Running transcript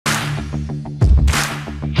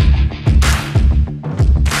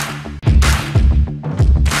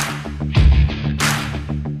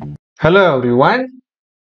Hello everyone.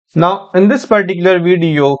 Now in this particular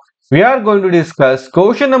video we are going to discuss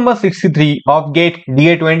question number 63 of GATE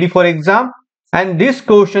DA24 exam, and this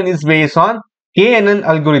question is based on KNN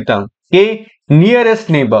algorithm, K nearest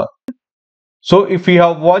neighbor. So if you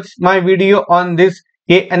have watched my video on this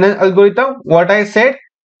KNN algorithm, what I said,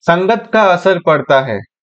 संगत का असर पड़ता है,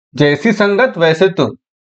 जैसी संगत वैसे तुम,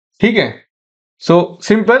 ठीक है. So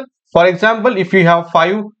simple. For example, if you have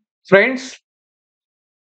 5 friends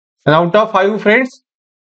and out of 5 friends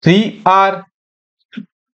 3 are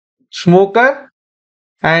smoker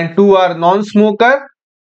and 2 are non-smoker,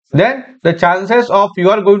 then the chances of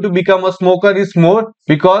you are going to become a smoker is more,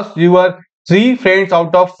 because your 3 friends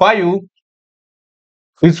out of 5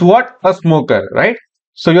 is what? A smoker, right?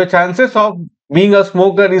 So your chances of being a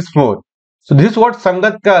smoker is more. So this is what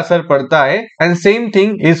संगत का असर पड़ता है, and same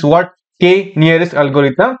thing is what K nearest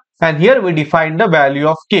algorithm, and here we define the value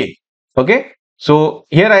of K. Okay, so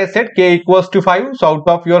here I said K equals to 5. So out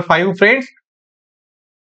of your 5 friends,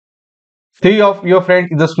 3 of your friends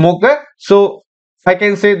is a smoker, so I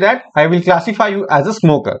can say that I will classify you as a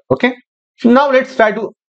smoker. Okay, so now let's try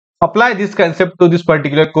to apply this concept to this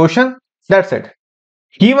particular question. That's it.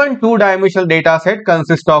 Given two-dimensional data set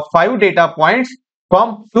consists of 5 data points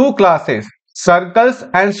from 2 classes, circles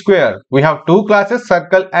and square. We have 2 classes,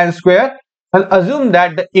 circle and square, and assume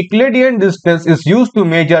that the Euclidean distance is used to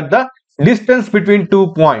measure the distance between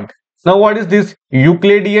 2 points. Now what is this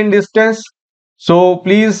Euclidean distance? So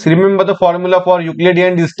please remember the formula for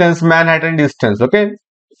Euclidean distance, Manhattan distance. Okay,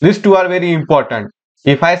 these two are very important.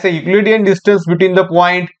 If I say Euclidean distance between the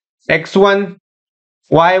point x1,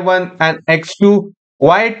 y1 and x2,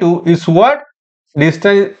 y2 is what?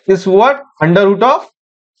 Distance is what? Under root of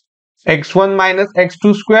x1 minus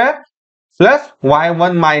x2 square plus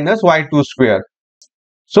y1 minus y2 square.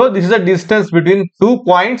 So this is the distance between 2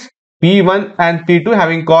 points P1 and P2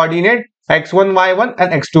 having coordinate x1 y1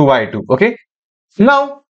 and x2 y2. Okay,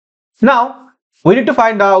 now we need to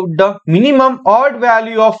find out the minimum odd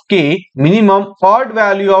value of K, minimum odd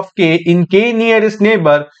value of K in K nearest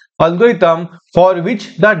neighbor algorithm, for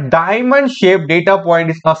which the diamond shaped data point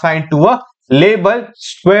is assigned to a label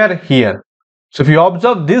square here. So if you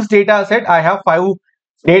observe this data set, I have 5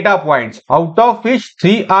 data points, out of which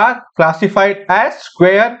 3 are classified as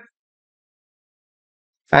square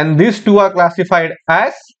and these 2 are classified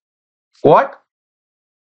as what?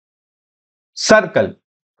 Circle,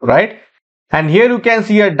 right? And here you can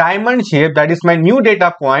see a diamond shape, that is my new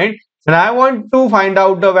data point, and I want to find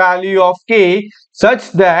out the value of K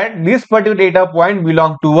such that this particular data point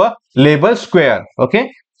belong to a label square. Okay,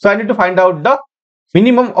 so I need to find out the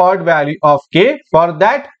minimum odd value of K. For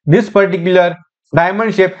that, this particular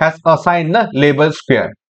diamond shape has assigned the label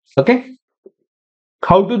square. Okay,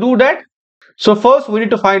 how to do that? So first we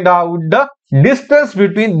need to find out the distance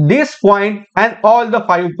between this point and all the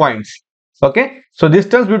 5 points. Okay, so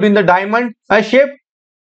distance between the diamond shape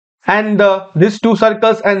and these 2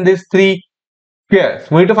 circles and these 3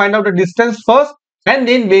 squares. We need to find out the distance first, and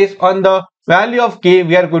then based on the value of K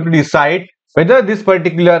we are going to decide whether this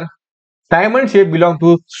particular diamond shape belong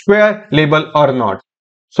to square label or not.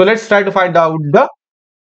 So let's try to find out the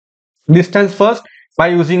distance first by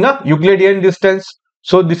using a Euclidean distance.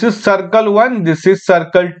 So this is circle 1, this is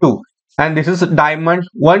circle 2, and this is diamond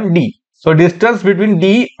 1D. So distance between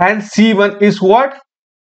D and C1 is what?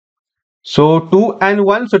 So 2 and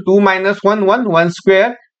 1, so 2 minus 1, 1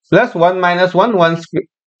 square, plus 1 minus 1, 1 square,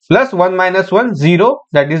 plus 1 minus 1, 0,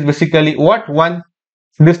 that is basically what? 1.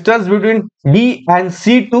 Distance between D and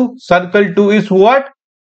C2, circle 2 is what?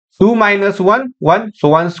 2 minus 1, 1, so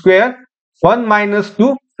 1 square, 1 minus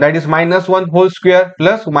 2, that is minus 1 whole square,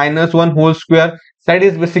 plus minus 1 whole square, that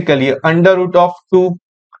is basically under root of 2.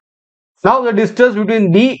 Now the distance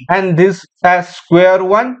between D and this as square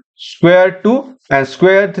 1, square 2 and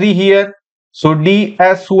square 3 here. So D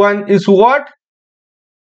as 1 is what?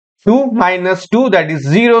 2 minus 2, that is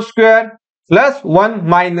 0 square, plus 1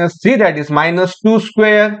 minus 3, that is minus 2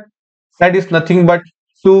 square, that is nothing but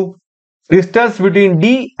 2. Distance between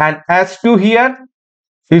D and S2 here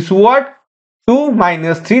is what? 2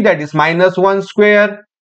 minus 3, that is minus 1 square,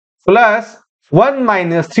 plus 1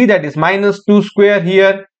 minus 3, that is minus 2 square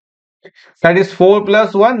here, that is 4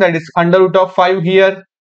 plus 1, that is under root of 5 here.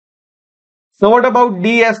 Now what about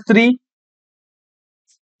DS3?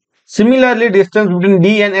 Similarly, distance between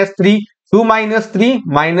D and S3, 2 minus 3,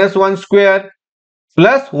 minus 1 square,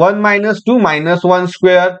 plus 1 minus 2, minus 1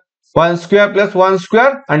 square, 1 square plus 1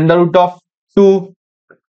 square, under root of 2.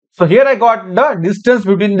 So here I got the distance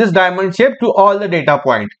between this diamond shape to all the data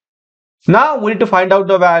points. Now we need to find out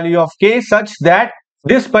the value of K such that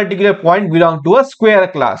this particular point belongs to a square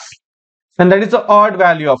class. and that is the odd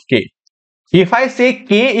value of k. If I say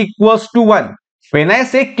k equals to 1, when I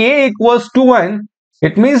say k equals to 1,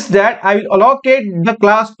 it means that I will allocate the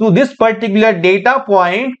class to this particular data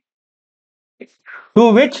point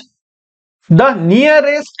to which the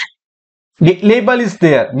nearest label is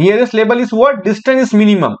there. Nearest label is what? Distance is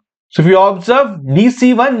minimum. So if you observe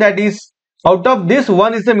DC1, that is out of this,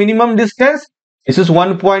 1 is the minimum distance. This is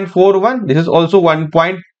 1.41. This is also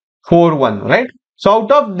 1.41, right? So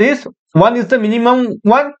out of this, 1 is the minimum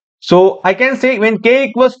one. So I can say when k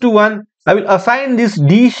equals to 1, I will assign this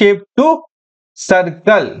D shape to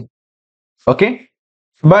circle. Okay.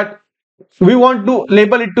 But we want to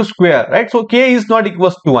label it to square, right? So k is not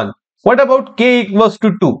equals to 1. What about k equals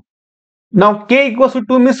to 2? Now k equals to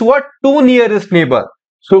 2 means what? 2 nearest neighbor.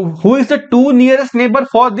 So who is the 2 nearest neighbor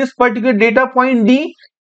for this particular data point D,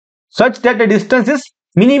 such that the distance is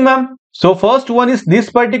minimum? So first one is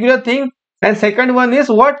this particular thing, and second one is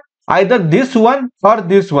what? Either this one or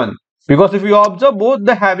this one, because if you observe, both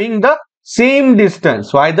the having the same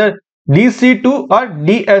distance. So either DC2 or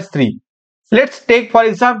DS3. Let's take, for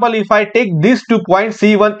example, if I take these 2 points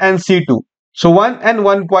C1 and C2, so 1 and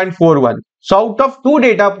 1.41. So out of 2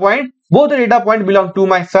 data points, both the data points belong to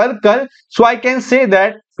my circle. So I can say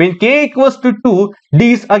that when k equals to 2,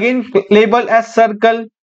 D is again labeled as circle.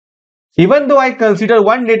 Even though I consider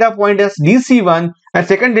one data point as DC1 and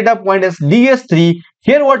second data point as DS3,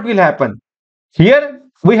 here what will happen? Here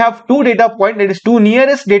we have 2 data points, that is 2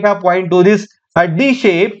 nearest data point to this D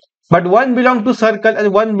shape, but one belong to circle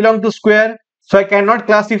and one belong to square. So I cannot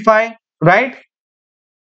classify, right?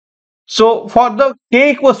 So for the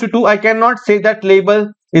k equals to 2, I cannot say that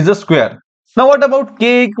label is a square. Now what about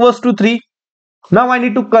k equals to 3? Now I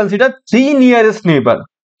need to consider 3 nearest neighbor.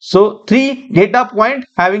 So 3 data point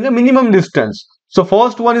having a minimum distance. So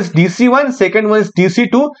first one is DC1, second one is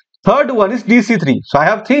DC2, third one is DC3. So I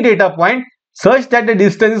have 3 data point such that the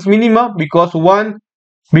distance is minimum because 1,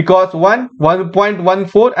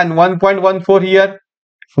 1.14 and 1.14 here,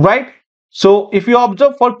 right? So if you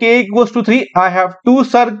observe, for k equals to 3, I have 2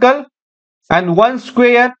 circle and 1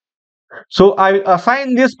 square. So I will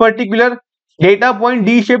assign this particular data point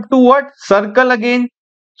D shape to what? Circle again.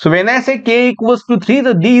 So when I say k equals to 3,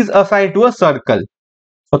 the D is assigned to a circle.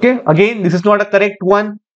 Okay, again this is not a correct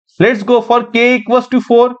one. Let's go for k equals to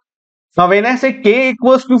 4. Now when I say k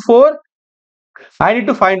equals to 4, I need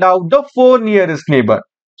to find out the 4 nearest neighbor.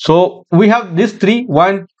 So we have this 3,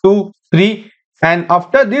 1, 2, 3, and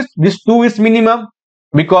after this 2 is minimum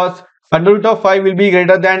because under root of 5 will be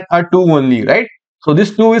greater than a 2 only, right? So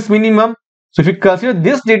this 2 is minimum. So if you consider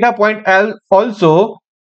this data point L also,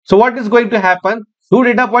 so what is going to happen? 2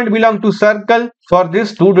 data point belong to circle. For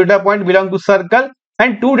this 2 data point belong to circle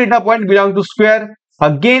and 2 data point belong to square.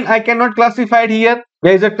 Again I cannot classify it here.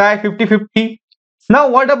 There is a tie 50-50. Now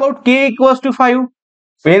what about k equals to 5?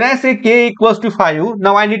 When I say k equals to 5,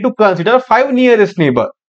 now I need to consider 5 nearest neighbor.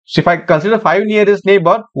 So if I consider 5 nearest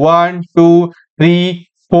neighbor, 1, 2, 3,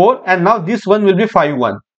 4, and now this one will be 5,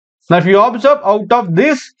 1. Now if you observe, out of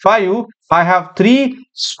this 5, I have 3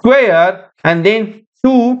 square and then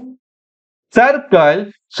 2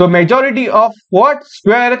 circle. So majority of what?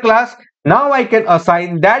 Square class. Now I can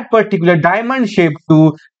assign that particular diamond shape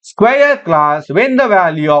to square class when the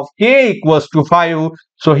value of k equals to 5.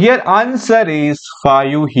 So here answer is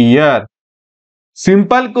 5 here.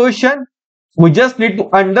 Simple question. We just need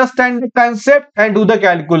to understand the concept and do the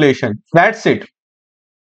calculation. That's it.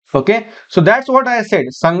 Okay. So that's what I said.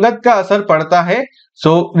 Sangat ka asar padta hai.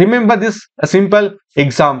 So remember this simple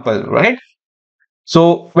example, right?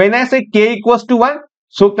 So when I say k equals to 1,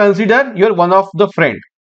 so consider your one of the friend.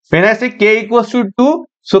 When I say k equals to 2,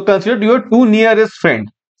 so consider your 2 nearest friend.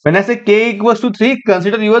 When I say k equals to 3,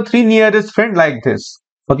 consider your 3 nearest friend, like this.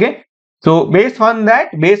 Okay. So based on that,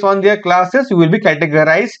 based on their classes, you will be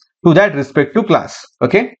categorized to that respective class.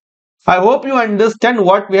 Okay. I hope you understand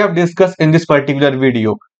what we have discussed in this particular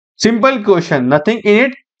video. Simple question, nothing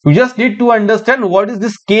in it. You just need to understand what is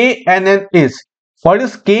this k and n is. What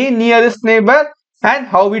is k nearest neighbor and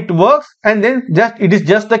how it works, and then it is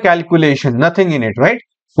just the calculation, nothing in it, right?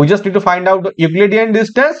 We just need to find out the Euclidean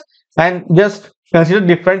distance and just consider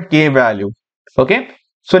different k value. Okay.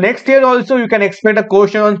 So next year also you can expect a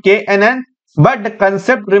question on k and n, but the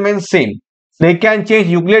concept remains same. They can change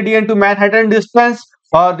Euclidean to Manhattan distance,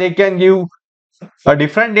 or they can give a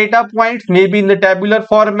different data points, maybe in the tabular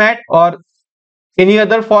format or any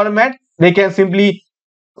other format. They can simply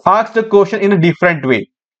ask the question in a different way,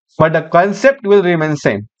 but the concept will remain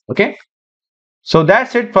same. Okay. So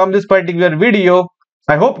that's it from this particular video.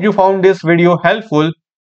 I hope you found this video helpful.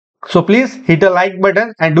 So please hit a like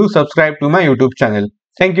button and do subscribe to my YouTube channel.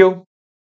 Thank you.